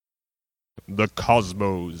the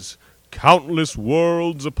cosmos, countless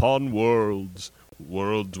worlds upon worlds,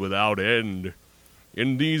 worlds without end.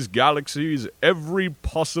 In these galaxies, every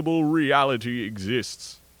possible reality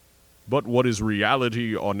exists. But what is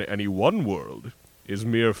reality on any one world is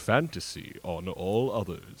mere fantasy on all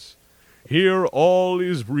others. Here all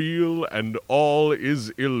is real and all is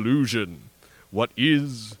illusion. What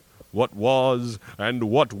is, what was, and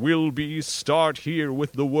what will be start here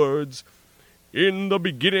with the words, "In the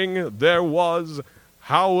beginning there was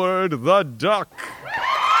Howard the Duck."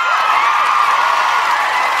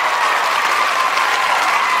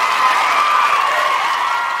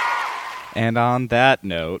 And on that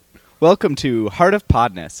note, welcome to Heart of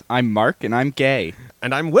Podness. I'm Mark, and I'm gay.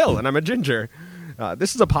 And I'm Will, and I'm a ginger.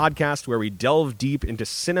 This is a podcast where we delve deep into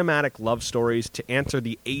cinematic love stories to answer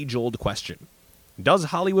the age-old question: does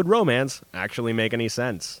Hollywood romance actually make any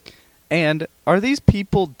sense? And are these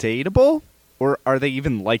people dateable, or are they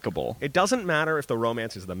even likable? It doesn't matter if the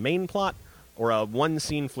romance is the main plot or a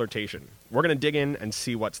one-scene flirtation. We're going to dig in and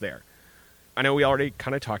see what's there. I know we already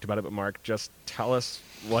kind of talked about it, but Mark, just tell us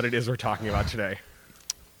what it is we're talking about today.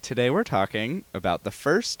 Today we're talking about the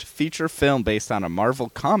first feature film based on a Marvel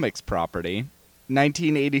Comics property,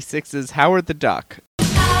 1986's Howard the Duck.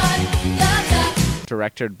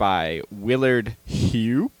 Directed by Willard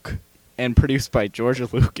Huyck and produced by George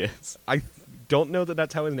Lucas. I don't know that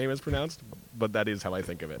that's how his name is pronounced, but that is how I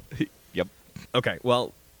think of it. Yep. Okay,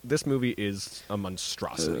 well, this movie is a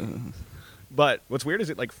monstrosity. But what's weird is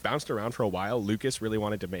it bounced around for a while. Lucas really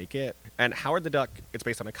wanted to make it. And Howard the Duck, it's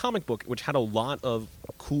based on a comic book which had a lot of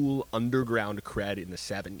cool underground cred in the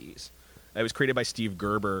 70s. It was created by Steve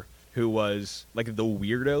Gerber, who was the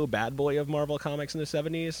weirdo bad boy of Marvel Comics in the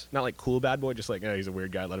 70s. Not cool bad boy, just he's a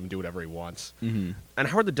weird guy, let him do whatever he wants. Mm-hmm. And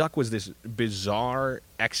Howard the Duck was this bizarre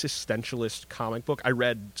existentialist comic book. I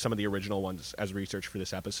read some of the original ones as research for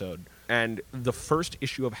this episode. And the first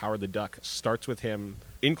issue of Howard the Duck starts with him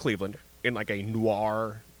in Cleveland, in a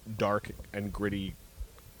noir, dark, and gritty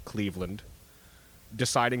Cleveland,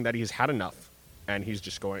 deciding that he's had enough, and he's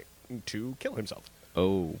just going to kill himself.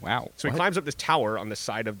 Oh, wow. So he climbs up this tower on the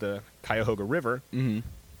side of the Cuyahoga River,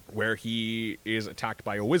 where he is attacked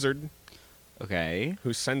by a wizard. Okay.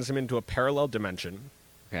 Who sends him into a parallel dimension.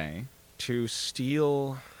 Okay. To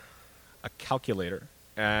steal a calculator.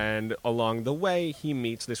 And along the way, he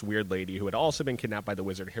meets this weird lady who had also been kidnapped by the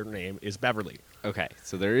wizard. Her name is Beverly. Okay,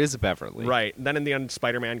 so there is a Beverly. Right. Then in the end,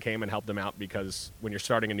 Spider-Man came and helped them out because when you're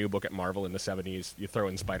starting a new book at Marvel in the 70s, you throw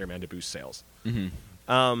in Spider-Man to boost sales.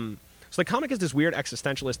 Mm-hmm. So the comic is this weird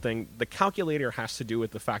existentialist thing. The calculator has to do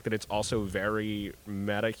with the fact that it's also very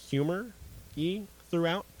meta-humor-y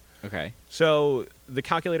throughout. Okay. So the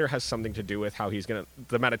calculator has something to do with how he's going to...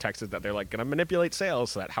 The meta text is that they're going to manipulate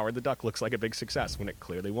sales so that Howard the Duck looks like a big success when it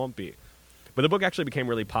clearly won't be. But the book actually became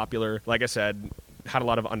really popular. Like I said, had a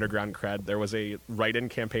lot of underground cred. There was a write-in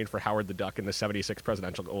campaign for Howard the Duck in the 76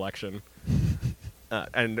 presidential election.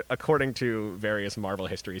 And according to various Marvel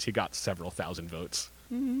histories, he got several thousand votes.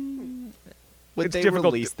 Would they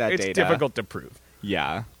release that data? It's difficult to prove.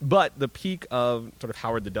 Yeah. But the peak of sort of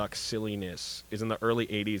Howard the Duck silliness is in the early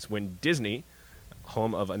 80s when Disney,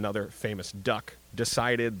 home of another famous duck,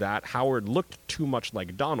 decided that Howard looked too much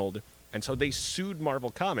like Donald, and so they sued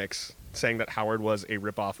Marvel Comics, saying that Howard was a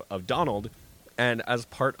ripoff of Donald, and as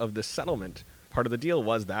part of the settlement, part of the deal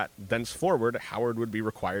was that thenceforward, Howard would be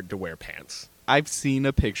required to wear pants. I've seen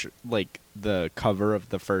a picture, the cover of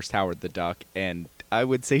the first Howard the Duck, and I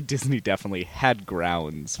would say Disney definitely had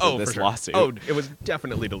grounds for this lawsuit. Oh, it was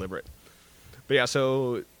definitely deliberate. But yeah,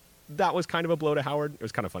 so that was kind of a blow to Howard. It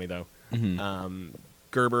was kind of funny, though. Mm-hmm.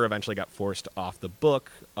 Gerber eventually got forced off the book.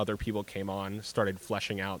 Other people came on, started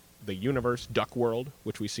fleshing out the universe. Duck World,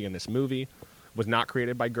 which we see in this movie, was not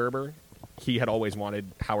created by Gerber. He had always wanted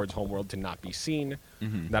Howard's homeworld to not be seen,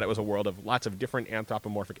 that it was a world of lots of different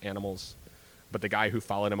anthropomorphic animals. But the guy who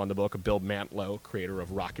followed him on the book, Bill Mantlo, creator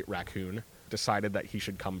of Rocket Raccoon, decided that he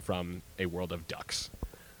should come from a world of ducks.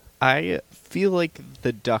 I feel like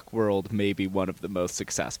the duck world may be one of the most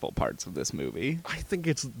successful parts of this movie. I think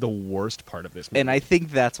it's the worst part of this movie. And I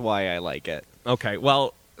think that's why I like it. Okay,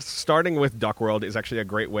 well, starting with Duck World is actually a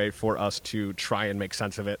great way for us to try and make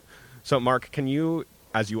sense of it. So, Mark, can you,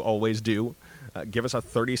 as you always do, give us a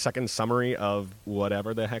 30-second summary of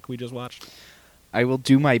whatever the heck we just watched? I will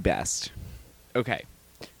do my best. Okay.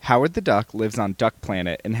 Howard the Duck lives on Duck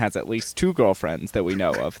Planet and has at least 2 girlfriends that we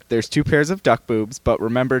know of. There's 2 pairs of duck boobs, but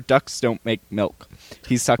remember, ducks don't make milk.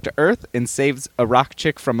 He's sucked to Earth and saves a rock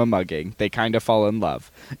chick from a mugging. They kind of fall in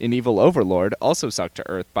love. An evil overlord, also sucked to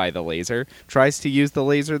Earth by the laser, tries to use the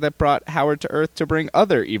laser that brought Howard to Earth to bring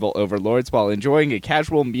other evil overlords while enjoying a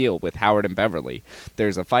casual meal with Howard and Beverly.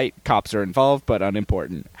 There's a fight, cops are involved, but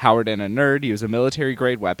unimportant. Howard and a nerd use a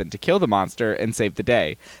military-grade weapon to kill the monster and save the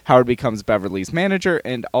day. Howard becomes Beverly's manager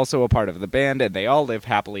and also a part of the band, and they all live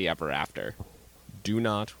happily ever after. Do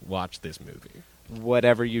not watch this movie.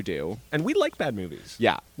 Whatever you do. And we like bad movies.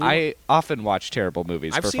 Yeah, I often watch terrible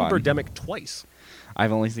movies I've for seen fun. Birdemic twice.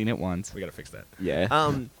 I've only seen it once. We got to fix that.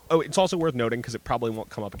 Yeah. It's also worth noting, because it probably won't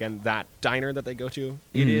come up again, that diner that they go to,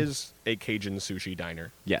 it is a Cajun sushi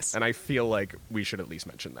diner. Yes. And I feel like we should at least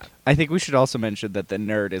mention that. I think we should also mention that the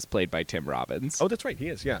nerd is played by Tim Robbins. Oh, that's right. He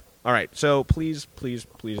is, yeah. All right. So please, please,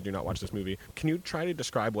 please do not watch this movie. Can you try to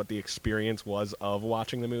describe what the experience was of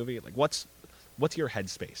watching the movie? Like, what's your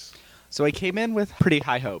headspace? So I came in with pretty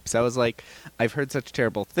high hopes. I was like, I've heard such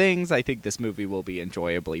terrible things. I think this movie will be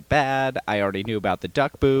enjoyably bad. I already knew about the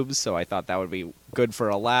duck boobs, so I thought that would be good for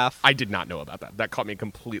a laugh. I did not know about that. That caught me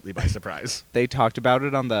completely by surprise. They talked about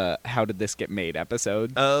it on the How Did This Get Made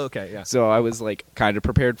episode. Oh, okay, yeah. So I was like kind of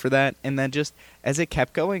prepared for that. And then just as it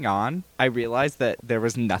kept going on, I realized that there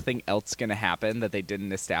was nothing else going to happen that they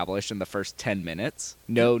didn't establish in the first 10 minutes.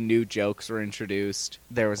 No new jokes were introduced.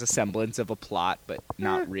 There was a semblance of a plot, but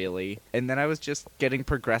not really. And then I was just getting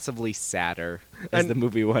progressively sadder as the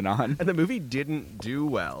movie went on. And the movie didn't do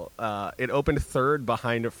well. It opened third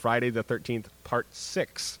behind Friday the 13th Part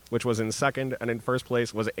 6, which was in second, and in first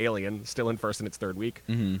place was Alien, still in first in its third week.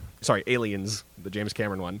 Mm-hmm. Sorry, Aliens, the James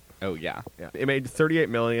Cameron one. Oh, yeah. Yeah. It made $38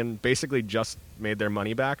 million, basically just made their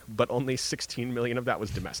money back, but only $16 million of that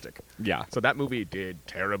was domestic. Yeah. So that movie did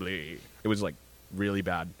terribly. It was like really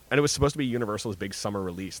bad. And it was supposed to be Universal's big summer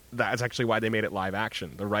release. That's actually why they made it live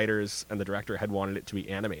action. The writers and the director had wanted it to be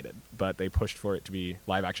animated, but they pushed for it to be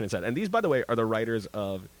live action instead. And these, by the way, are the writers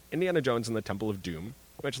of Indiana Jones and the Temple of Doom,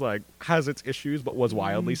 which like has its issues but was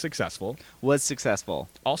wildly successful. Was successful.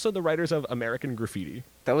 Also the writers of American Graffiti.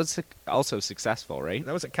 That was also successful, right?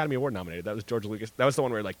 That was Academy Award nominated. That was George Lucas. That was the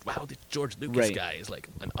one where like, wow, this George Lucas guy is like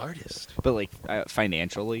an artist. But like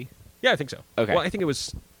financially? Yeah, I think so. Okay. Well, I think it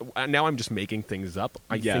was. Now I'm just making things up.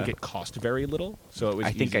 I think it cost very little, so it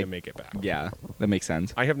was easy to make it back. Yeah, that makes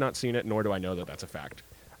sense. I have not seen it, nor do I know that that's a fact.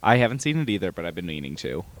 I haven't seen it either, but I've been meaning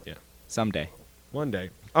to. Yeah. Someday. One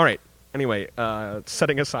day. All right. Anyway,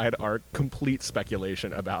 setting aside our complete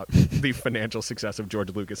speculation about the financial success of George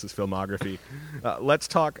Lucas's filmography, let's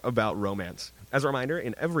talk about romance. As a reminder,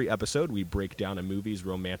 in every episode, we break down a movie's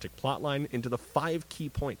romantic plotline into the 5 key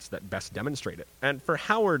points that best demonstrate it. And for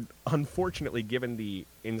Howard, unfortunately, given the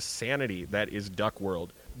insanity that is Duck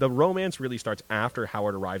World, the romance really starts after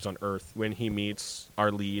Howard arrives on Earth when he meets our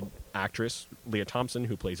lead actress, Leah Thompson,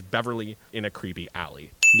 who plays Beverly in a creepy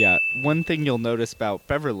alley. Yeah, one thing you'll notice about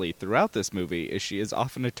Beverly throughout this movie is she is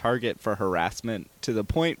often a target for harassment to the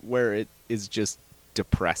point where it is just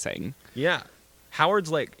depressing. Yeah. Howard's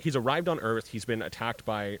like, he's arrived on Earth, he's been attacked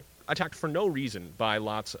for no reason by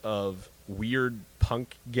lots of weird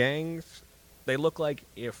punk gangs. They look like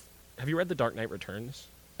have you read The Dark Knight Returns?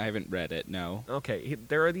 I haven't read it, no. Okay,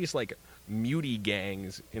 there are these like muty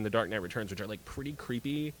gangs in The Dark Knight Returns, which are like pretty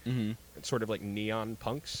creepy, sort of like neon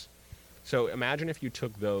punks. So imagine if you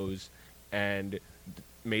took those and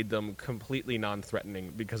made them completely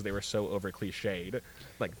non-threatening because they were so over-cliched.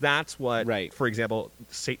 Like, that's what, for example,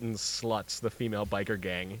 Satan's Sluts, the female biker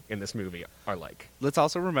gang in this movie, are like. Let's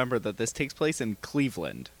also remember that this takes place in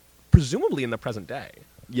Cleveland. Presumably in the present day.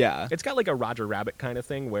 Yeah. It's got like a Roger Rabbit kind of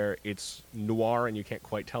thing where it's noir and you can't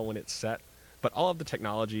quite tell when it's set. But all of the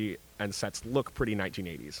technology and sets look pretty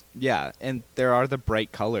 1980s. Yeah, and there are the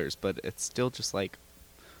bright colors, but it's still just like,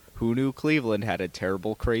 who knew Cleveland had a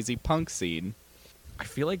terrible, crazy punk scene? I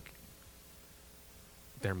feel like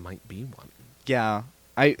there might be one. Yeah,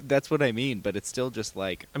 that's what I mean, but it's still just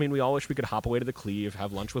like... I mean, we all wish we could hop away to the Cleve,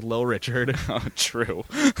 have lunch with Lil Richard. Oh, true.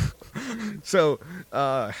 So,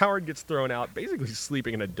 Howard gets thrown out, basically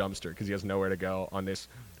sleeping in a dumpster because he has nowhere to go on this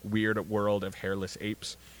weird world of hairless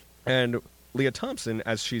apes. And Leah Thompson,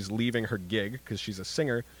 as she's leaving her gig, because she's a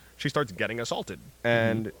singer, she starts getting assaulted.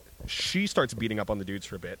 And she starts beating up on the dudes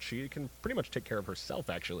for a bit. She can pretty much take care of herself,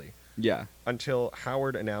 actually. Yeah. Until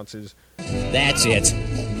Howard announces, "That's it.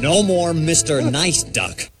 No more Mr. Nice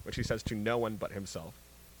Duck." Which he says to no one but himself.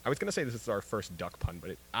 I was going to say this is our first duck pun,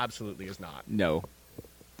 but it absolutely is not. No.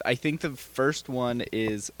 I think the first one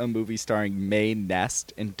is a movie starring Mae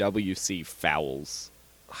Nest and W.C. Fowles.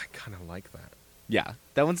 I kind of like that. Yeah,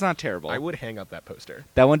 that one's not terrible. I would hang up that poster.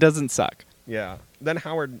 That one doesn't suck. Yeah. Then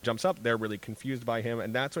Howard jumps up. They're really confused by him,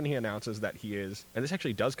 and that's when he announces that he is, and this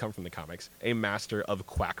actually does come from the comics, a master of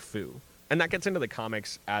Quack Fu. And that gets into the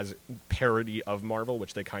comics as parody of Marvel,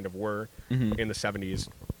 which they kind of were. In the 70s,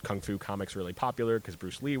 Kung Fu comics were really popular because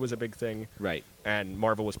Bruce Lee was a big thing. Right. And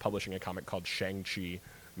Marvel was publishing a comic called Shang-Chi,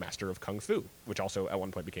 Master of Kung Fu, which also at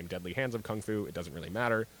one point became Deadly Hands of Kung Fu. It doesn't really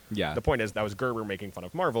matter. Yeah. The point is that was Gerber making fun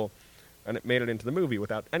of Marvel, and it made it into the movie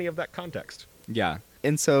without any of that context. Yeah.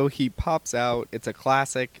 And so he pops out. It's a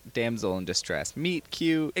classic damsel in distress. Meet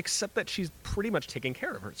cute. Except that she's pretty much taking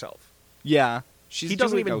care of herself. Yeah. She's He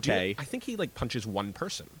doesn't doing even okay. I think he like punches one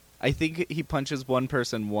person. I think he punches one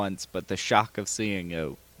person once, but the shock of seeing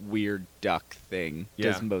a weird duck thing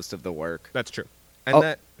does Yeah. most of the work. That's true.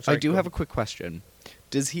 And I do have a quick question.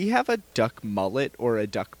 Does he have a duck mullet or a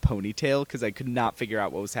duck ponytail? Because I could not figure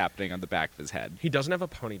out what was happening on the back of his head. He doesn't have a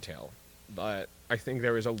ponytail, but I think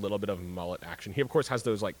there is a little bit of mullet action. He of course has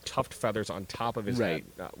those like tuft feathers on top of his Right.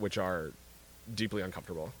 head, which are deeply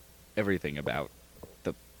uncomfortable. Everything about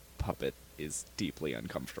the puppet is deeply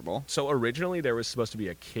uncomfortable. So originally there was supposed to be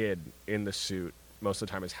a kid in the suit most of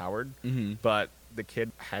the time as Howard, but the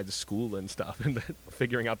kid had school and stuff, and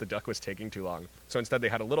figuring out the duck was taking too long. So instead they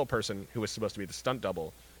had a little person who was supposed to be the stunt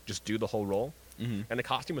double just do the whole role, and the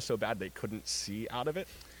costume was so bad they couldn't see out of it.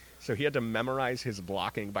 So he had to memorize his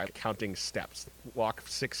blocking by counting steps, walk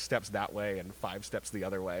 6 steps that way and 5 steps the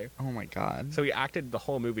other way. Oh my god. So he acted the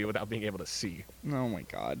whole movie without being able to see. Oh my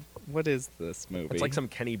god. What is this movie? It's like some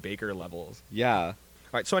Kenny Baker levels. Yeah.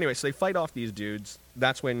 All right, so anyway, so they fight off these dudes.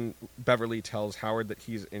 That's when Beverly tells Howard that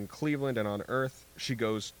he's in Cleveland and on Earth. She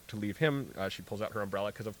goes to leave him. She pulls out her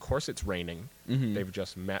umbrella because, of course, it's raining. They've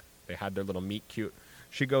just met. They had their little meet cute.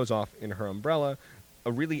 She goes off in her umbrella.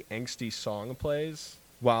 A really angsty song plays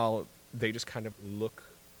while they just kind of look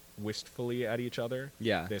wistfully at each other.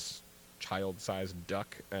 Yeah. This child-sized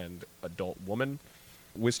duck and adult woman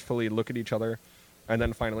wistfully look at each other. And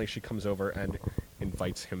then finally she comes over and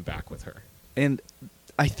invites him back with her. And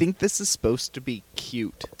I think this is supposed to be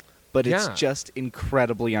cute, but it's Yeah. just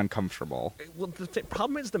incredibly uncomfortable. Well, the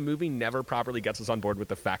problem is the movie never properly gets us on board with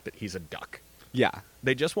the fact that he's a duck. Yeah.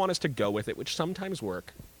 They just want us to go with it, which sometimes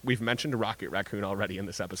work. We've mentioned Rocket Raccoon already in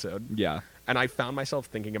this episode. Yeah. And I found myself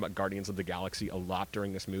thinking about Guardians of the Galaxy a lot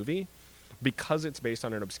during this movie because it's based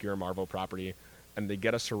on an obscure Marvel property and they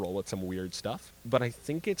get us to roll with some weird stuff. But I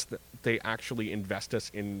think it's that they actually invest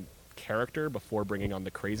us in character before bringing on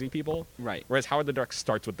the crazy people. Right. Whereas Howard the Duck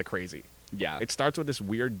starts with the crazy. Yeah. It starts with this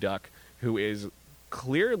weird duck who is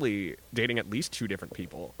clearly dating at least 2 different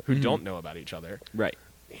people who don't know about each other. Right.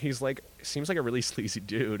 He's like, seems like a really sleazy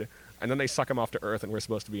dude. And then they suck him off to Earth and we're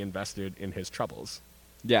supposed to be invested in his troubles.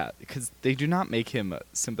 Yeah, because they do not make him a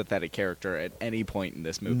sympathetic character at any point in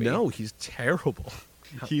this movie. No, he's terrible.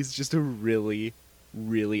 He's just a really,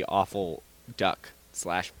 really awful duck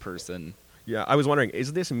 / person. Yeah, I was wondering,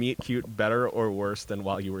 is this meet cute better or worse than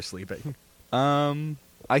While You Were Sleeping?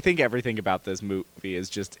 I think everything about this movie is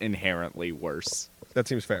just inherently worse. That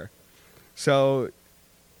seems fair. So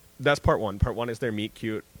that's part 1. Part 1 is their meet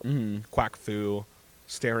cute, Quack Fu,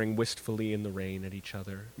 staring wistfully in the rain at each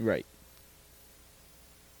other. Right.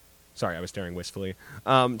 Sorry, I was staring wistfully.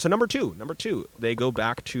 So number two, they go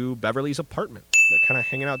back to Beverly's apartment. They're kind of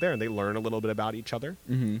hanging out there, and they learn a little bit about each other.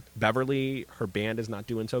 Beverly, her band is not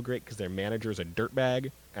doing so great because their manager's a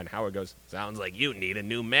dirtbag. And Howard goes, "Sounds like you need a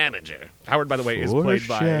new manager." Howard, by the way, is played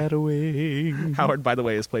by Howard. By the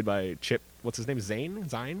way, is played by Chip. What's his name?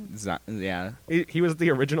 Zine. Yeah. He was the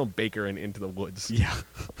original baker in Into the Woods. Yeah.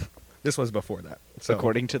 This was before that. So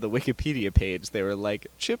According to the Wikipedia page, they were like,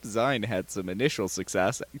 Chip Zine had some initial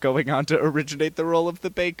success going on to originate the role of the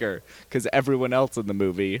baker, because everyone else in the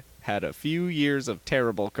movie had a few years of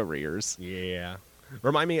terrible careers. Yeah.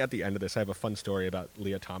 Remind me at the end of this, I have a fun story about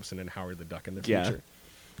Leah Thompson and Howard the Duck in the Yeah. future.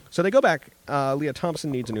 So they go back. Leah Thompson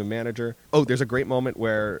needs a new manager. Oh, there's a great moment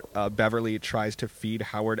where Beverly tries to feed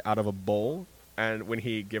Howard out of a bowl. And when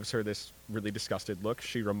he gives her this really disgusted look,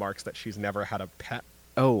 she remarks that she's never had a pet.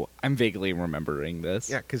 Oh, I'm vaguely remembering this.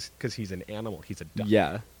 Yeah, because he's an animal. He's a duck.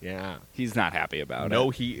 Yeah. Yeah. He's not happy about it. No,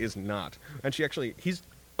 he is not. And he's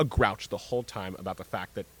a grouch the whole time about the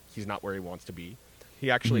fact that he's not where he wants to be.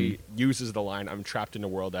 He actually uses the line, "I'm trapped in a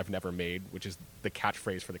world I've never made," which is the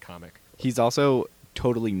catchphrase for the comic. He's also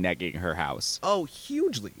totally negging her house. Oh,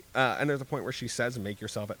 hugely. And there's a point where she says, "Make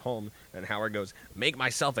yourself at home." And Howard goes, "Make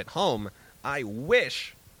myself at home? I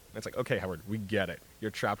wish." And it's like, okay, Howard, we get it.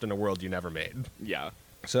 You're trapped in a world you never made. Yeah.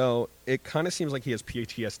 So it kind of seems like he has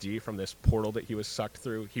PTSD from this portal that he was sucked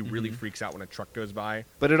through. He really freaks out when a truck goes by.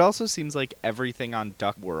 But it also seems like everything on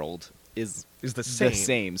Duck World is the same.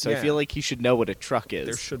 same. So I Yeah. feel like he should know what a truck is.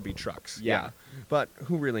 There should be trucks. Yeah. But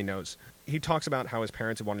who really knows? He talks about how his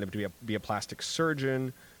parents had wanted him to be a plastic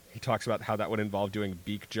surgeon. He talks about how that would involve doing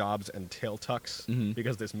beak jobs and tail tucks Mhm.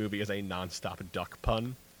 because this movie is a nonstop duck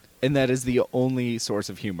pun. And that is the only source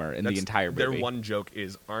of humor in the entire movie. Their one joke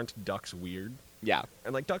is, aren't ducks weird? Yeah.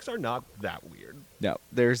 And like ducks are not that weird. No,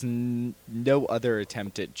 there's no other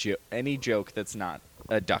attempt at any joke that's not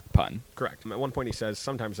a duck pun. Correct. At one point he says,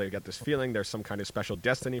 sometimes I get this feeling there's some kind of special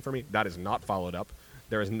destiny for me. That is not followed up.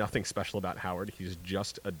 There is nothing special about Howard. He's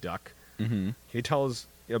just a duck. Mm-hmm. He tells,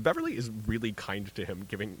 Beverly is really kind to him,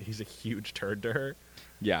 he's a huge turd to her,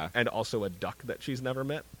 Yeah. and also a duck that she's never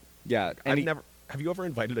met. Yeah. And Have you ever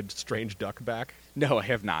invited a strange duck back? No, I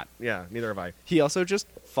have not. Yeah, neither have I. He also just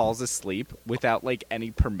falls asleep without like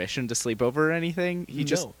any permission to sleep over or anything. He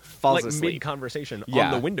just No. falls like asleep. mid-conversation Yeah.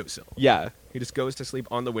 on the windowsill. Yeah. He just goes to sleep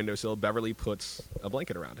on the windowsill. Beverly puts a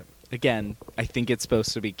blanket around him. Again, I think it's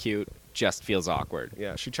supposed to be cute. Just feels awkward.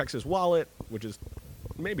 Yeah, she checks his wallet, which is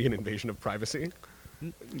maybe an invasion of privacy.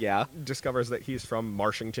 Yeah. Discovers that he's from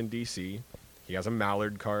Marshington, D.C. He has a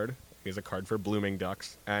mallard card. He has a card for blooming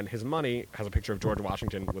ducks. And his money has a picture of George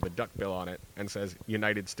Washington with a duck bill on it and says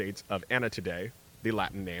United States of Anna Today, the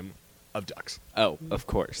Latin name of ducks. Oh, of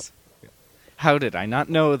course. How did I not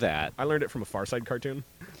know that? I learned it from a Far Side cartoon,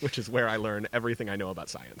 which is where I learn everything I know about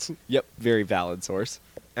science. Yep. Very valid source.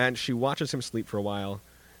 And she watches him sleep for a while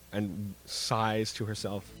and sighs to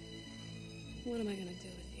herself. What am I gonna do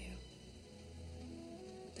with you,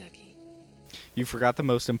 Ducky? You forgot the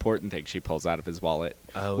most important thing she pulls out of his wallet,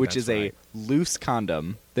 Oh, which that's is right. a loose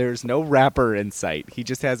condom. There's no wrapper in sight. He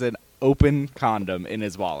just has an open condom in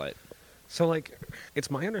his wallet. So, like, it's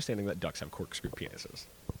my understanding that ducks have corkscrew penises.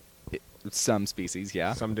 Some species,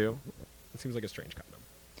 yeah. Some do. It seems like a strange condom.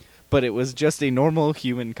 But it was just a normal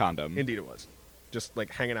human condom. Indeed it was. Just,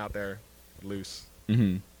 like, hanging out there, loose.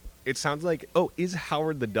 Mm-hmm. It sounds like, is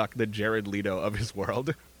Howard the Duck the Jared Leto of his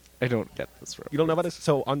world? I don't get this. You don't know about this?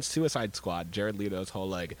 So, on Suicide Squad, Jared Leto's whole,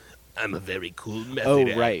 like, I'm a very cool method Oh,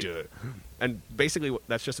 right. actor. And basically,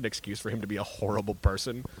 that's just an excuse for him to be a horrible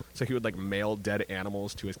person. So he would, like, mail dead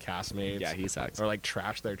animals to his castmates. Yeah, he sucks. Or, like,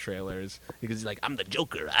 trash their trailers. Because he's like, I'm the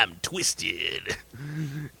Joker. I'm twisted.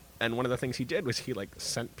 And one of the things he did was he, like,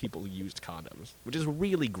 sent people used condoms, which is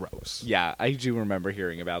really gross. Yeah, I do remember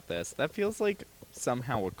hearing about this. That feels like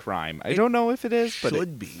somehow a crime. I don't know if it is, but should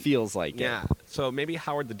it be. feels like Yeah. it. So maybe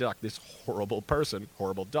Howard the Duck, this horrible person,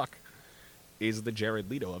 horrible duck, is the Jared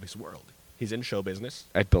Leto of his world. He's in show business.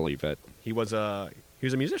 I believe it. He was a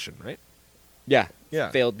musician, right? Yeah.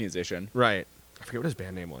 Yeah. Failed musician. Right. I forget what his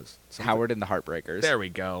band name was. Something- Howard and the Heartbreakers. There we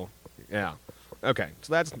go. Yeah. Okay.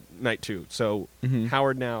 So that's night 2. So Mhm.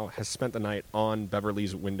 Howard now has spent the night on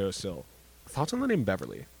Beverly's windowsill. Thoughts on the name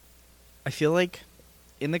Beverly? I feel like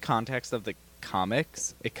in the context of the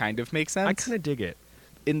comics, it kind of makes sense. I kind of dig it.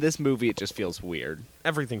 In this movie, it just feels weird.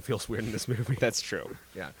 Everything feels weird in this movie. That's true.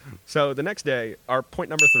 Yeah. So the next day, our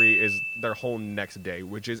point number 3 is their whole next day,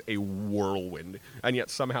 which is a whirlwind, and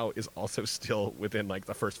yet somehow is also still within like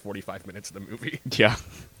the first 45 minutes of the movie Yeah.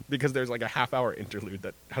 because there's like a half-hour interlude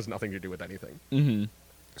that has nothing to do with anything. Mm-hmm.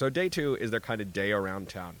 So day 2 is their kind of day around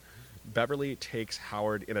town. Beverly takes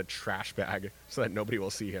Howard in a trash bag so that nobody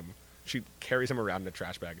will see him. She carries him around in a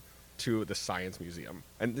trash bag to the Science Museum.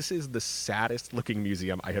 And this is the saddest looking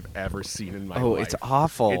museum I have ever seen in my life. Oh, it's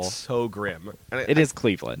awful. It's so grim. And It is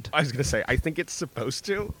Cleveland. I was going to say, I think it's supposed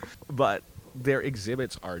to, but their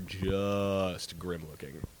exhibits are just grim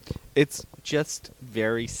looking. It's just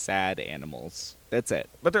very sad animals. That's it.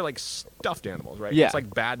 But they're like stuffed animals, right? Yeah. It's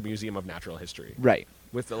like bad Museum of Natural History. Right.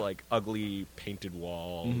 With the like ugly painted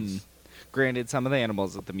walls. Mhm. Granted, some of the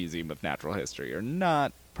animals at the Museum of Natural History are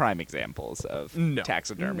not prime examples of No.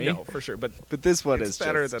 taxidermy. No, for sure. But this one it's is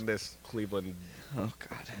better just- than this Cleveland Oh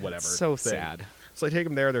God, whatever. It's so thing. sad. So they take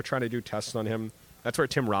him there. They're trying to do tests on him. That's where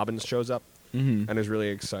Tim Robbins shows up Mhm. and is really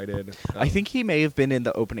excited. I think he may have been in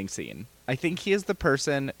the opening scene. I think he is the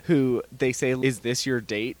person who they say, "Is this your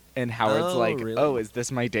date?" And Howard's Oh, like, really? "Oh, is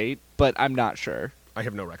this my date?" But I'm not sure. I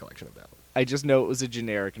have no recollection of that. I just know it was a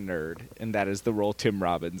generic nerd, and that is the role Tim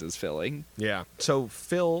Robbins is filling. Yeah. So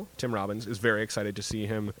Phil, Tim Robbins, is very excited to see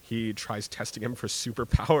him. He tries testing him for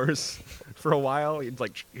superpowers for a while. He's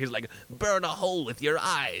like, burn a hole with your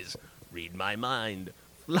eyes, read my mind,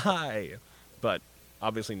 fly. But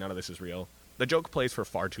obviously none of this is real. The joke plays for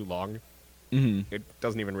far too long. Mm-hmm. It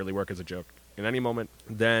doesn't even really work as a joke in any moment.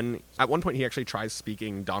 Then at one point he actually tries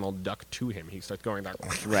speaking Donald Duck to him. He starts going like,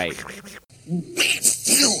 Right.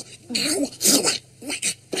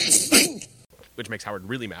 which makes Howard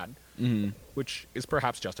really mad, Mm-hmm. which is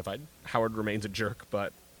perhaps justified. Howard remains a jerk,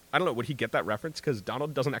 but I don't know, would he get that reference? Because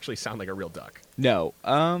Donald doesn't actually sound like a real duck. No.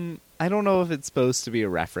 I don't know if it's supposed to be a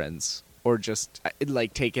reference or just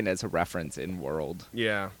like taken as a reference in world.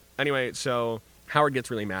 Yeah. Anyway, so Howard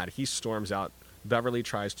gets really mad. He storms out. Beverly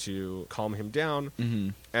tries to calm him down,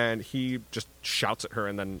 and he just shouts at her,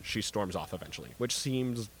 and then she storms off eventually, which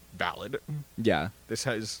seems valid. Yeah. This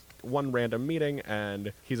has one random meeting,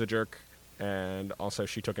 and he's a jerk, and also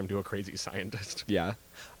she took him to a crazy scientist. Yeah.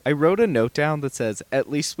 I wrote a note down that says, at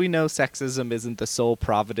least we know sexism isn't the sole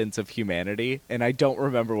providence of humanity, and I don't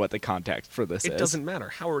remember what the context for this is. It doesn't matter.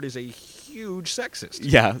 Howard is a huge sexist.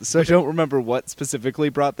 Yeah, so I don't remember what specifically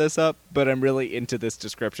brought this up, but I'm really into this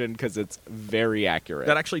description because it's very accurate.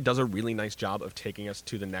 That actually does a really nice job of taking us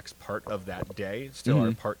to the next part of that day, still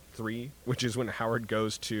our part 3, which is when Howard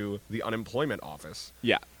goes to the unemployment office.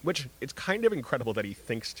 Yeah. Which, it's kind of incredible that he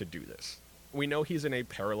thinks to do this. We know he's in a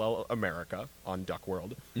parallel America on Duck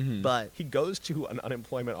World, but he goes to an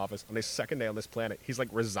unemployment office on his second day on this planet. He's like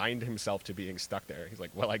resigned himself to being stuck there. He's like,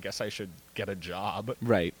 well, I guess I should get a job.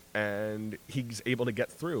 Right. And he's able to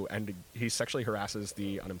get through, and he sexually harasses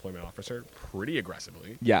the unemployment officer pretty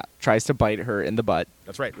aggressively. Yeah, tries to bite her in the butt.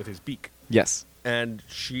 That's right, with his beak. Yes. And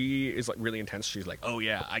she is like really intense. She's like, oh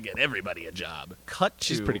yeah, I get everybody a job. Cut to...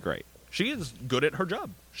 She's pretty great. She is good at her job.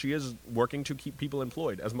 She is working to keep people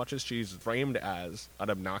employed. As much as she's framed as an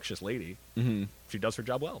obnoxious lady, she does her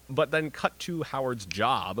job well. But then cut to Howard's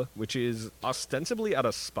job, which is ostensibly at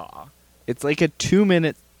a spa. It's like a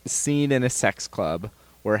 2-minute scene in a sex club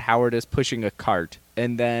where Howard is pushing a cart,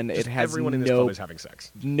 and then Just it has everyone in this club is having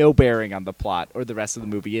sex. no bearing on the plot or the rest of the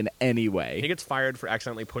movie in any way. He gets fired for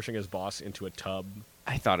accidentally pushing his boss into a tub.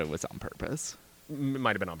 I thought it was on purpose. It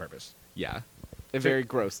might have been on purpose. Yeah. A very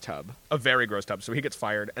gross tub. A very gross tub. So he gets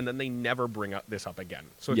fired, and then they never bring up this up again.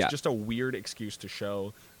 So it's Yeah. just a weird excuse to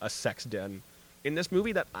show a sex den in this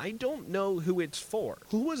movie that I don't know who it's for.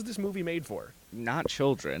 Who was this movie made for? Not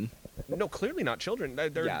children. No, clearly not children.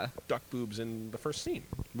 They're Yeah. duck boobs in the first scene.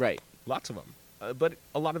 Right. Lots of them. But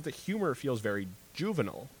a lot of the humor feels very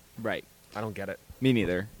juvenile. Right. I don't get it. Me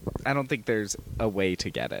neither. I don't think there's a way to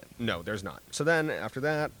get it. No, there's not. So then, after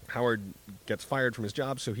that, Howard gets fired from his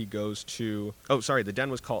job, so he goes to... Oh, sorry,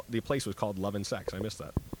 the place was called Love and Sex. I missed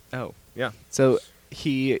that. Oh. Yeah. So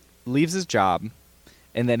he leaves his job,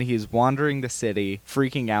 and then he's wandering the city,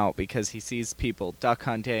 freaking out because he sees people duck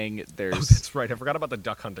hunting. There's... Oh, that's right. I forgot about the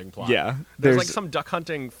duck hunting plot. Yeah. There's like some duck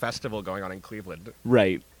hunting festival going on in Cleveland.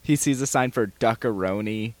 Right. He sees a sign for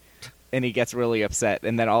Duckaroni, and he gets really upset.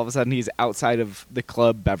 And then all of a sudden, he's outside of the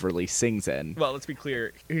club Beverly sings in. Well, let's be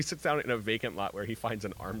clear. He sits down in a vacant lot where he finds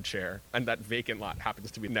an armchair, and that vacant lot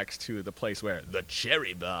happens to be next to the place where the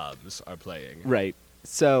Cherry Bombs are playing. Right.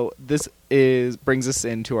 So this brings us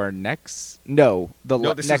into our next...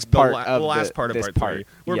 This next is part the of last part of this part 3.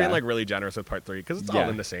 We're Yeah. being like really generous with part 3 because it's Yeah. all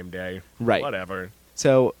in the same day. Right. Whatever.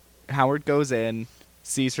 So Howard goes in,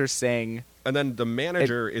 sees her sing. And then the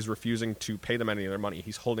manager is refusing to pay them any of their money.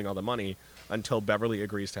 He's holding all the money until Beverly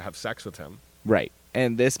agrees to have sex with him. Right.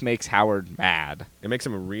 And this makes Howard mad. It makes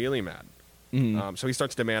him really mad. So he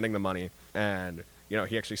starts demanding the money, and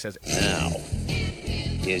he actually says, Now,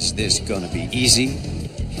 is this gonna be easy?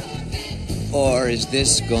 Or is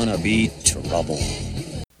this gonna be trouble?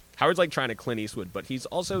 Howard's like trying to Clint Eastwood, but he's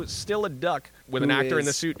also still a duck with an Who actor in the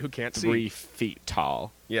is suit who can't 3 see. feet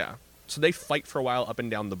tall. Yeah. So they fight for a while up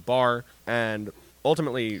and down the bar, and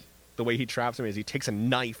ultimately the way he traps him is he takes a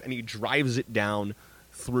knife and he drives it down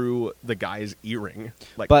through the guy's earring.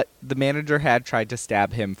 But the manager had tried to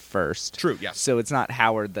stab him first. True, yes. So it's not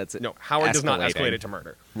Howard that's No, Howard does not escalating. escalate it to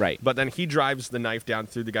murder. Right. But then he drives the knife down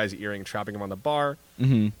through the guy's earring, trapping him on the bar.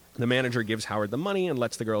 Mm-hmm. The manager gives Howard the money and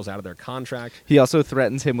lets the girls out of their contract. He also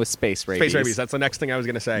threatens him with space rabies. Space rabies, that's the next thing I was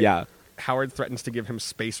going to say. Yeah. Howard threatens to give him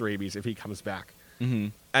space rabies if he comes back. Mm-hmm.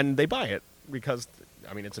 And they buy it because,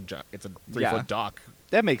 it's a 3-foot duck.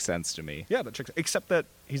 That makes sense to me. Yeah, except that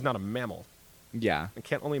he's not a mammal. Yeah. And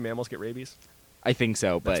can't only mammals get rabies? I think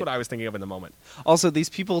so, That's but what I was thinking of in the moment. also these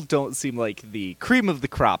people don't seem like the cream of the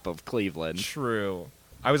crop of Cleveland. True.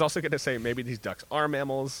 I was also going to say maybe these ducks are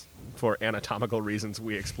mammals for anatomical reasons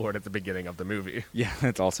we explored at the beginning of the movie. Yeah,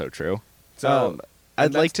 that's also true. So,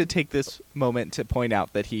 I'd like to take this moment to point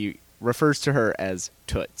out that he refers to her as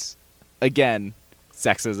Toots. Again,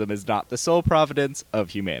 sexism is not the sole providence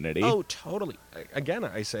of humanity. Oh, totally. Again,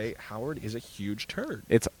 I say Howard is a huge turd.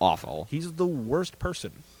 It's awful. He's the worst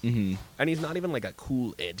person. Mm-hmm. And he's not even like a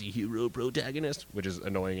cool anti-hero protagonist, which is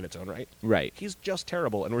annoying in its own right. Right. He's just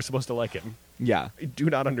terrible, and we're supposed to like him. Yeah. I do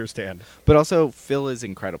not understand. But also, Phil is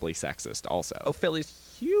incredibly sexist also. Oh, Phil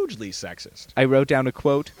is hugely sexist. I wrote down a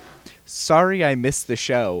quote. Sorry I missed the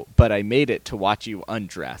show, but I made it to watch you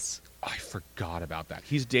undress. I forgot about that.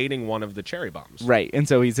 He's dating one of the cherry bombs. Right. And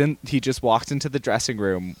so he just walks into the dressing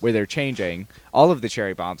room where they're changing all of the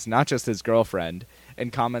cherry bombs, not just his girlfriend,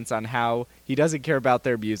 and comments on how he doesn't care about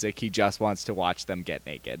their music. He just wants to watch them get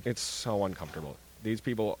naked. It's so uncomfortable. These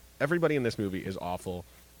people, everybody in this movie is awful,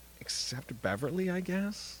 except Beverly, I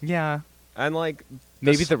guess. Yeah. And like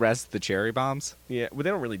Maybe the rest, the cherry bombs. yeah, well, they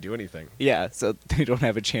don't really do anything. Yeah, so they don't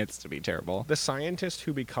have a chance to be terrible. The scientist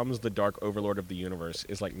who becomes the dark overlord of the universe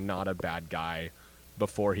is like not a bad guy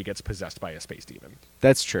before he gets possessed by a space demon.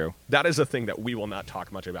 That's true. That is a thing that we will not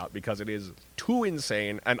talk much about because it is too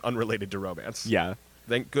insane and unrelated to romance. Yeah.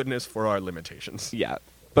 Thank goodness for our limitations. Yeah.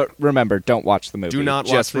 But remember, don't watch the movie. Do not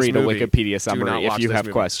just watch this read movie. a Wikipedia Do summary not if watch you this have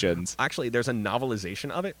movie. questions. Actually, there's a novelization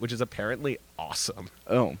of it, which is apparently awesome.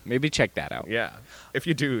 Oh, maybe check that out. Yeah. If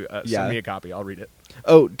you do, Yeah. send me a copy. I'll read it.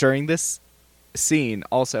 Oh, during this scene,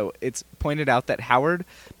 also, it's pointed out that Howard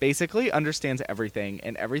basically understands everything,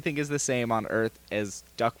 and everything is the same on Earth as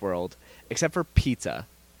Duck World, except for pizza.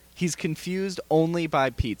 He's confused only by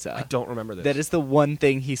pizza. I don't remember this. That is the one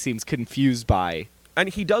thing he seems confused by. And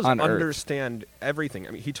he does on Earth. understand everything.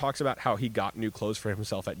 I mean, he talks about how he got new clothes for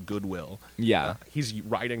himself at Goodwill. Yeah. He's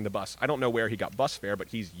riding the bus. I don't know where he got bus fare, but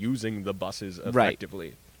he's using the buses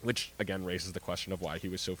effectively. Which, again, raises the question of why he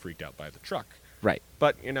was so freaked out by the truck. Right.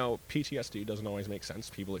 But, you know, PTSD doesn't always make sense.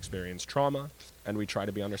 People experience trauma, and we try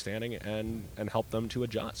to be understanding and help them to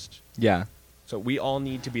adjust. Yeah. So we all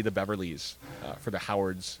need to be the Beverleys for the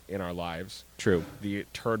Howards in our lives. True. The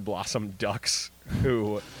turd blossom ducks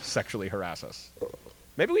who sexually harass us.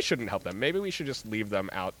 Maybe we shouldn't help them. Maybe we should just leave them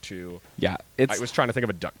out to... Yeah. I was trying to think of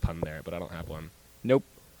a duck pun there, but I don't have one. Nope.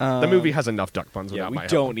 The movie has enough duck puns yeah, without we my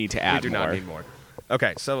help. don't need to add We do not more. need more.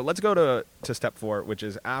 Okay, so let's go to step 4, which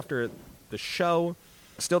is after the show,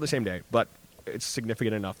 still the same day, but it's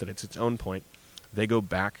significant enough that it's its own point. They go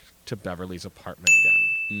back to Beverly's apartment again.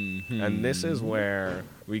 Mm-hmm. And this is where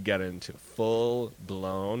we get into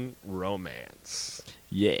full-blown romance.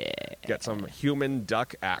 Yeah. Get some human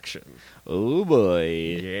duck action. Oh, boy.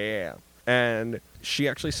 Yeah. And she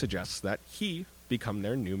actually suggests that he become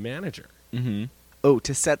their new manager. Mm-hmm. Oh,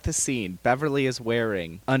 to set the scene, Beverly is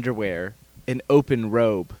wearing underwear, an open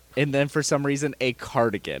robe, and then for some reason a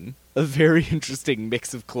cardigan. A very interesting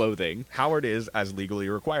mix of clothing. Howard is, as legally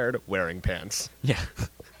required, wearing pants. Yeah.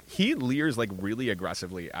 He leers like really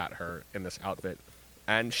aggressively at her in this outfit,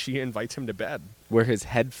 and she invites him to bed. Where his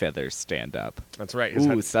head feathers stand up. That's right. His Ooh,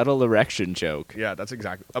 head- subtle erection joke. yeah, that's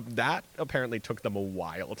exactly. That apparently took them a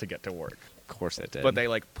while to get to work, Of course it did. but they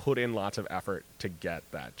like put in lots of effort to get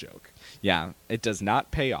that joke. Yeah, it does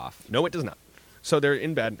not pay off. No, it does not. So they're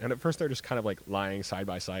in bed, and at first they're just kind of like lying side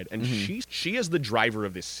by side, and she is the driver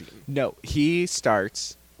of this scene. No, he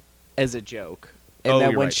starts as a joke. And Oh,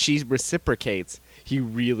 then you're when right. she reciprocates, he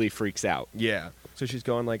really freaks out. Yeah. So she's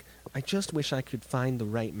going like, I just wish I could find the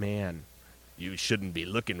right man. You shouldn't be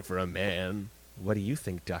looking for a man. What do you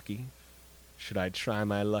think, Ducky? Should I try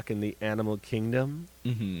my luck in the animal kingdom?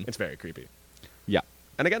 Mm-hmm. It's very creepy. Yeah.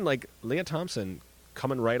 And again, like Leah Thompson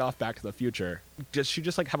coming right off Back to the Future. Does she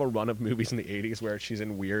just like have a run of movies in the 80s where she's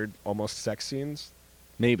in weird, almost sex scenes?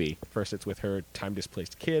 Maybe. First it's with her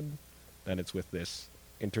time-displaced kid. Then it's with this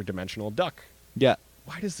interdimensional duck. Yeah.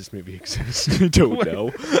 Why does this movie exist? I don't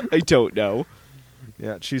know. I don't know.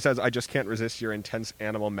 Yeah, she says, I just can't resist your intense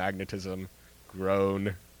animal magnetism.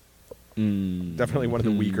 Groan. Mm. Definitely one of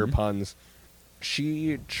the weaker puns.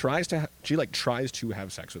 She tries to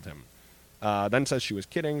have sex with him. Then says she was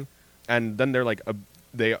kidding, and then they're like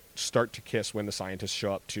they start to kiss when the scientists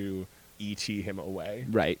show up to ET him away.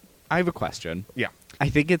 Right. I have a question. Yeah. I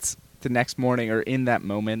think it's the next morning or in that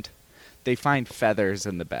moment, they find feathers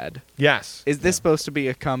in the bed. Yes. Is this supposed to be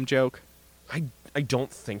a cum joke? I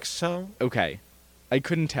don't think so. Okay. I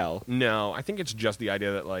couldn't tell. No, I think it's just the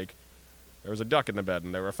idea that like there was a duck in the bed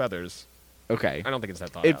and there were feathers. Okay. I don't think it's that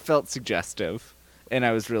thought It out. felt suggestive, and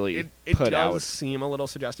I was really It put does out. seem a little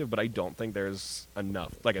suggestive, but I don't think there's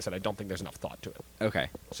enough. Like I said, I don't think there's enough thought to it. Okay.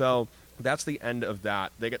 So that's the end of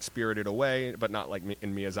that. They get spirited away, but not like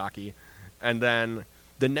in Miyazaki. And then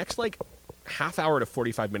the next like half hour to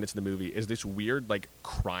 45 minutes of the movie is this weird like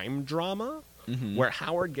crime drama where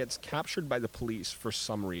Howard gets captured by the police for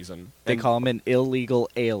some reason. They And call him an illegal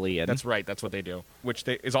alien. that's right. That's what they do. Which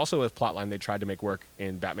is also a plotline they tried to make work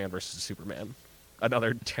in Batman vs. Superman.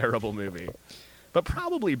 Another terrible movie. But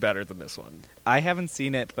probably better than this one. I haven't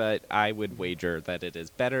seen it, but I would wager that it is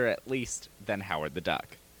better at least than Howard the Duck.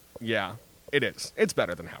 Yeah, it is. It's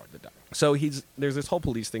better than Howard the Duck. So there's this whole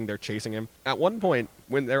police thing. They're chasing him. At one point,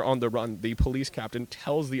 when they're on the run, the police captain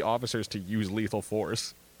tells the officers to use lethal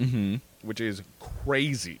force, Mm-hmm. which is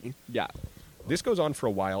crazy. Yeah. This goes on for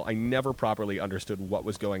a while. I never properly understood what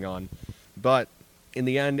was going on, but in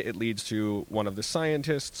the end, it leads to one of the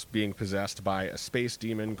scientists being possessed by a space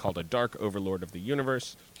demon called a Dark Overlord of the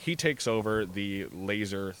Universe. He takes over the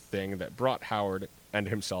laser thing that brought Howard and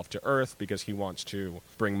himself to Earth because he wants to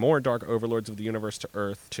bring more Dark Overlords of the Universe to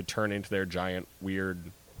Earth to turn into their giant,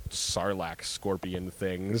 weird Sarlacc scorpion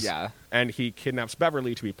things. Yeah. And he kidnaps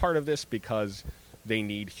Beverly to be part of this because they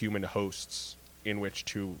need human hosts in which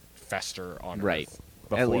to fester on Right.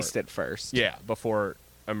 Earth. At least at first. Yeah, before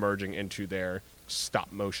emerging into their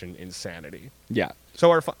stop-motion insanity. Yeah. So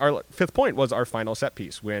our fifth point was our final set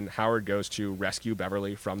piece, when Howard goes to rescue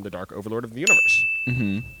Beverly from the Dark Overlord of the Universe.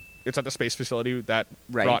 Mm-hmm. It's at the space facility that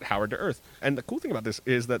Right. brought Howard to Earth. And the cool thing about this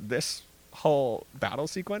is that this whole battle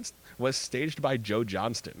sequence was staged by Joe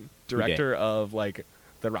Johnston, director of, like,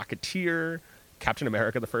 The Rocketeer, Captain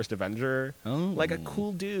America, The First Avenger. Oh. Like, a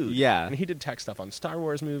cool dude. Yeah. And he did tech stuff on Star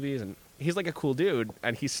Wars movies, and he's, like, a cool dude,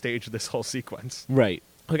 and he staged this whole sequence. Right.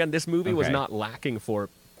 Again, this movie was Okay. not lacking for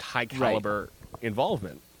high caliber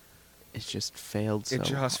involvement. It just failed so It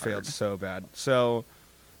just hard. failed so bad. So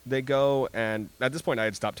they go, and at this point I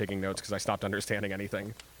had stopped taking notes because I stopped understanding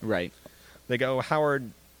anything. Right. They go,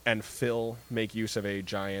 Howard and Phil make use of a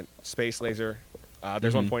giant space laser.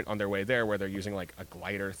 There's one point on their way there where they're using like a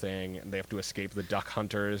glider thing, and they have to escape the duck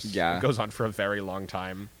hunters. Yeah. It goes on for a very long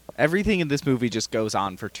time. Everything in this movie just goes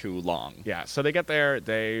on for too long. Yeah, so they get there,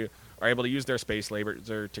 they are able to use their space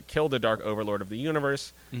laser to kill the Dark Overlord of the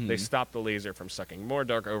Universe. Mhm. They stop the laser from sucking more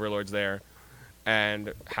Dark Overlords there,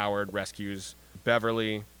 and Howard rescues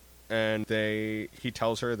Beverly, and he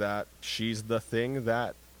tells her that she's the thing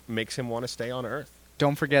that makes him want to stay on Earth.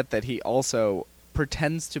 Don't forget that he also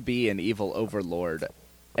pretends to be an evil overlord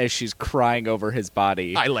as she's crying over his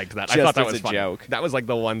body. I liked that. I Just thought that as was a funny. joke. That was like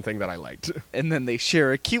the one thing that I liked. And then they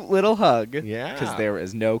share a cute little hug. Yeah. Because there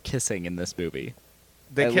is no kissing in this movie.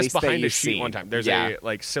 They At kiss least that behind a you've sheet seen. one time. There's Yeah. a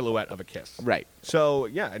like silhouette of a kiss. Right. So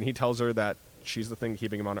yeah, and he tells her that she's the thing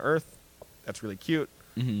keeping him on Earth. That's really cute.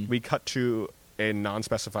 Mhm. We cut to a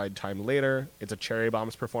non-specified time later. It's a Cherry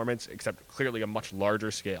Bombs performance, except clearly a much larger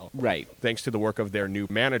scale. Right. Thanks to the work of their new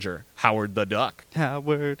manager, Howard the Duck.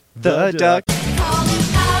 Howard The the, Duck. Duck.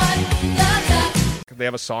 They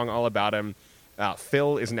have a song all about him.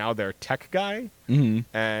 Phil is now their tech guy, Mhm.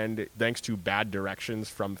 and thanks to bad directions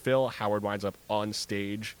from Phil, Howard winds up on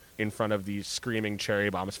stage in front of these screaming Cherry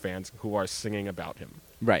Bombs fans who are singing about him.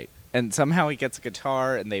 Right. And somehow he gets a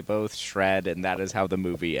guitar and they both shred, and that is how the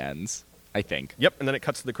movie ends, I think. Yep, and then it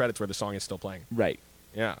cuts to the credits where the song is still playing. Right.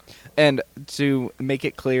 Yeah. And to make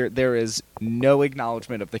it clear, there is no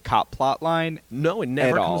acknowledgement of the cop plot line No, it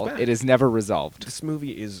never at comes all. back. It is never resolved. This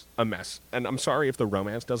movie is a mess. And I'm sorry if the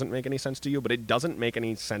romance doesn't make any sense to you, but it doesn't make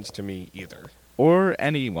any sense to me either. Or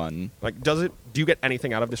anyone. Like, do you get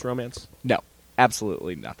anything out of this romance? No.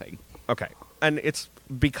 Absolutely nothing. Okay. And it's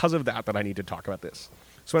because of that I need to talk about this.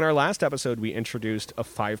 So in our last episode, we introduced a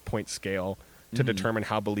 5-point scale to determine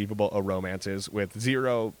how believable a romance is, with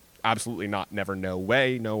 0, absolutely not, never, no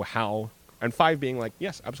way, no how, and 5 being like,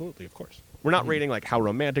 yes, absolutely, of course. We're not rating like how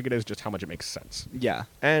romantic it is, just how much it makes sense. Yeah.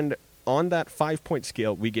 And on that 5-point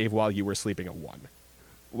scale, we gave While You Were Sleeping a 1.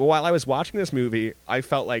 While I was watching this movie, I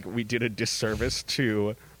felt like we did a disservice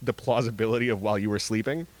to the plausibility of While You Were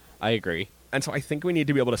Sleeping. I agree. And so I think we need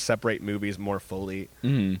to be able to separate movies more fully.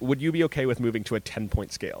 Mhm. Would you be okay with moving to a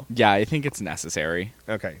 10-point scale? Yeah, I think it's necessary.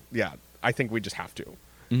 Okay, yeah. I think we just have to.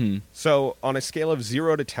 Mm-hmm. So on a scale of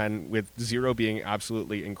 0 to 10, with 0 being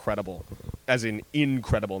absolutely incredible, as in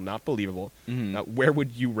incredible, not believable, where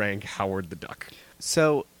would you rank Howard the Duck?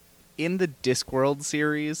 So, in the Discworld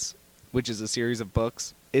series, which is a series of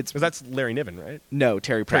books, it's... Because that's Larry Niven, right? No,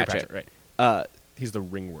 Terry Terry Pratchett. right. He's the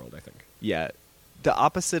Ringworld, I think. Yeah. The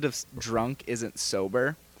opposite of drunk isn't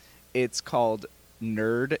sober. It's called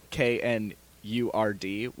nerd,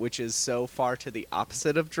 K-N-U-R-D, which is so far to the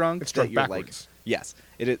opposite of drunk It's that drunk you're backwards. like... Yes,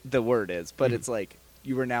 the word is, but it's like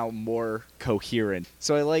you are now more coherent.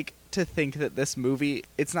 So I like to think that this movie,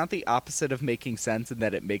 it's not the opposite of making sense and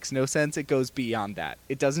that it makes no sense. It goes beyond that.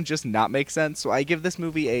 It doesn't just not make sense. So I give this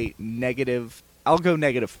movie a negative... I'll go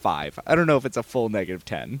 -5. I don't know if it's a full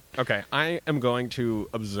 -10. Okay, I am going to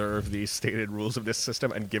observe the stated rules of this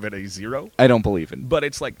system and give it a 0. I don't believe in. But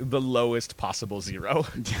it's like the lowest possible 0.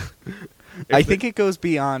 I think it goes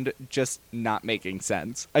beyond just not making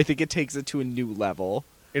sense. I think it takes it to a new level.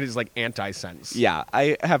 It is like anti-sense. Yeah,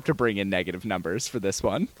 I have to bring in negative numbers for this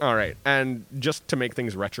one. All right, and just to make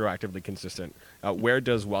things retroactively consistent, where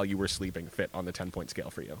does While You Were Sleeping fit on the 10-point scale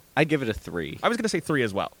for you? I'd give it a 3. I was going to say 3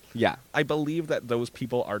 as well. Yeah. I believe that those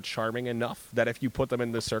people are charming enough that if you put them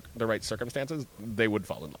in the right circumstances, they would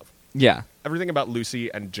fall in love. Yeah. Everything about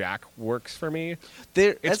Lucy and Jack works for me.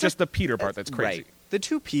 It's It's just the Peter part that's crazy. Right. The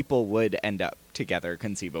two people would end up together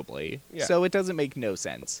conceivably. Yeah. So it doesn't make no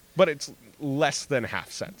sense. But it's less than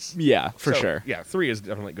half sense. Yeah, for So, sure. Yeah, 3 is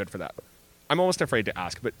definitely good for that. I'm almost afraid to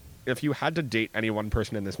ask, but if you had to date any one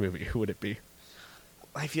person in this movie, who would it be?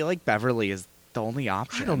 I feel like Beverly is the only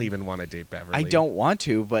option. I don't even want to date Beverly. I don't want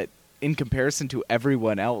to, but in comparison to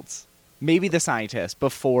everyone else, maybe the scientist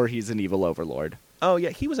before he's an evil overlord. Oh, yeah,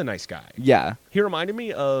 he was a nice guy. Yeah. He reminded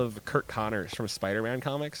me of Kurt Connors from Spider-Man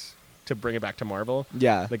comics, to bring it back to Marvel.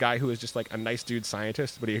 Yeah. The guy who was just like a nice dude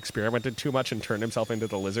scientist, but he experimented too much and turned himself into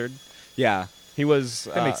the lizard. Yeah. He was...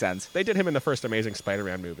 That makes sense. They did him in the first Amazing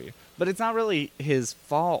Spider-Man movie. But it's not really his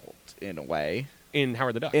fault in a way. In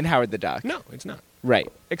Howard the Duck. In Howard the Duck. No, it's not.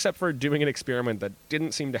 Right. Except for doing an experiment that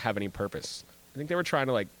didn't seem to have any purpose. I think they were trying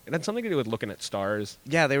to, like... It had something to do with looking at stars.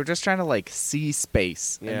 Yeah, they were just trying to like see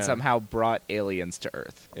space Yeah. and somehow brought aliens to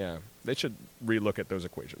Earth. Yeah. They should relook at those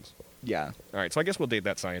equations. Yeah. All right, so I guess we'll date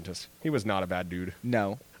that scientist. He was not a bad dude.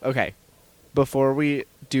 No. Okay. Before we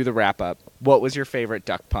do the wrap up, what was your favorite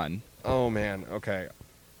duck pun? Oh, man. Okay.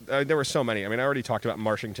 There were so many. I mean, I already talked about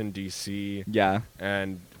Marshington, D.C. Yeah.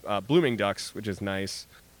 and Blooming Ducks, which is nice.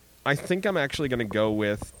 I think I'm actually going to go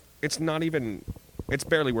with... It's not even... It's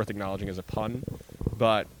barely worth acknowledging as a pun,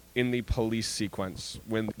 but in the police sequence,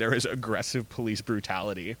 when there is aggressive police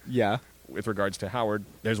brutality Yeah. with regards to Howard,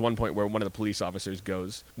 there's one point where one of the police officers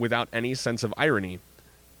goes, without any sense of irony,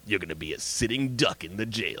 "You're going to be a sitting duck in the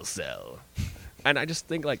jail cell." And I just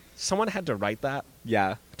think, like, someone had to write that,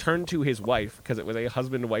 Yeah. turn to his wife, because it was a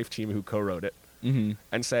husband-wife team who co-wrote it, Mm-hmm.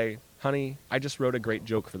 and say, "Honey, I just wrote a great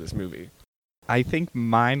joke for this movie." I think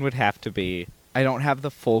mine would have to be, I don't have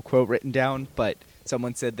the full quote written down, but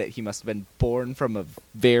someone said that he must have been born from a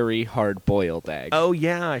very hard-boiled egg. Oh,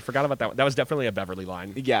 yeah, I forgot about that one. That was definitely a Beverly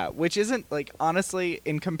line. Yeah, which isn't, like, honestly,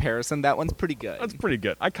 in comparison, that one's pretty good. That's pretty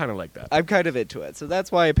good. I kind of like that. I'm kind of into it, so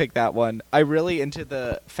that's why I picked that one. I'm really into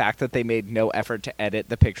the fact that they made no effort to edit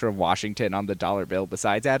the picture of Washington on the dollar bill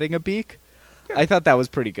besides adding a beak. I thought that was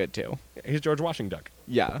pretty good, too. He's George Washington Duck.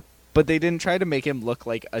 Yeah. But they didn't try to make him look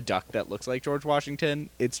like a duck that looks like George Washington.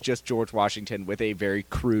 It's just George Washington with a very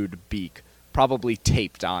crude beak, probably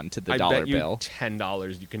taped on to the I dollar bet you bill.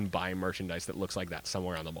 $10 you can buy merchandise that looks like that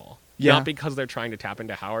somewhere on the mall. Yeah. Not because they're trying to tap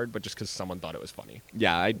into Howard, but just because someone thought it was funny.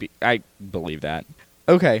 Yeah, I believe that.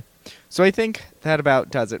 Okay. So I think that about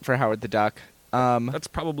does it for Howard the Duck. That's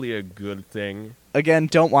probably a good thing. Again,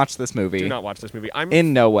 don't watch this movie. Do not watch this movie.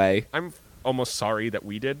 In no way. I'm almost sorry that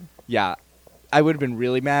we did. Yeah. I would have been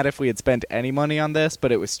really mad if we had spent any money on this,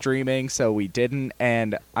 but it was streaming, so we didn't,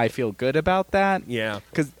 and I feel good about that. Yeah.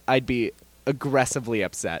 Because I'd be aggressively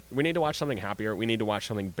upset. We need to watch something happier. We need to watch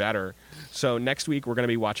something better. So next week we're going to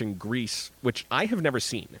be watching Grease, which I have never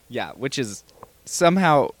seen. Yeah, which is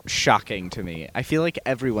somehow shocking to me. I feel like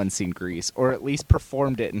everyone's seen Grease, or at least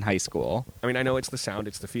performed it in high school. I mean, I know it's the sound,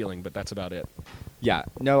 it's the feeling, but that's about it. Yeah,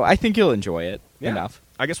 no, I think you'll enjoy it Yeah. enough.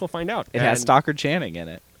 I guess we'll find out. It has And Stockard Channing in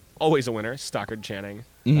it. always a winner, Stockard Channing.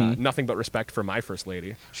 Mhm. Nothing but respect for my first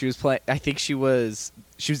lady. She was playing. I think she was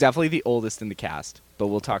definitely the oldest in the cast. But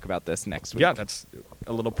we'll talk about this next week. Yeah, that's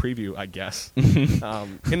a little preview, I guess.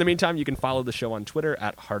 In the meantime, you can follow the show on Twitter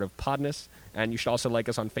at Heart of Podness, and you should also like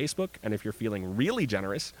us on Facebook. And if you're feeling really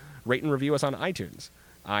generous, rate and review us on iTunes.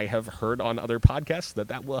 I have heard on other podcasts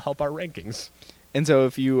that will help our rankings. And so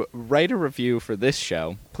if you write a review for this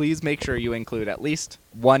show, please make sure you include at least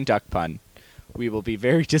one duck pun. We will be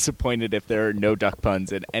very disappointed if there are no duck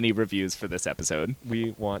puns in any reviews for this episode.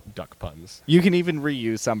 We want duck puns. You can even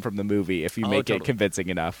reuse some from the movie if you make totally. it convincing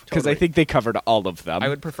enough. Because Totally. I think they covered all of them. I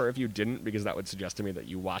would prefer if you didn't, because that would suggest to me that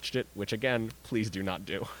you watched it, which, again, please do not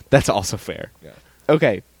do. That's also fair. Yeah.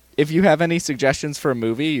 Okay. If you have any suggestions for a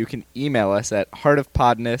movie, you can email us at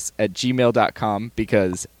heartofpodness@gmail.com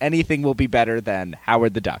because anything will be better than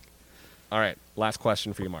Howard the Duck. All right, last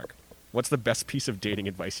question for you, Mark. What's the best piece of dating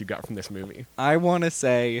advice you got from this movie? I want to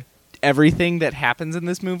say everything that happens in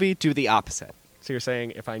this movie, do the opposite. So you're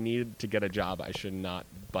saying if I needed to get a job, I should not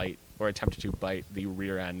bite or attempt to bite the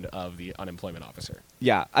rear end of the unemployment officer.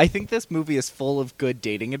 Yeah, I think this movie is full of good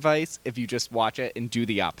dating advice if you just watch it and do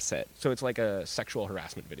the opposite. So it's like a sexual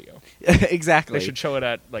harassment video. Exactly. They should show it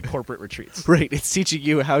at like corporate retreats. Right, it's teaching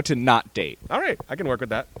you how to not date. All right, I can work with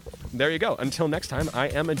that. There you go. Until next time, I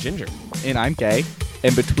am a ginger. And I'm gay.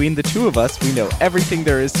 And between the two of us, we know everything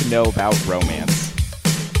there is to know about romance.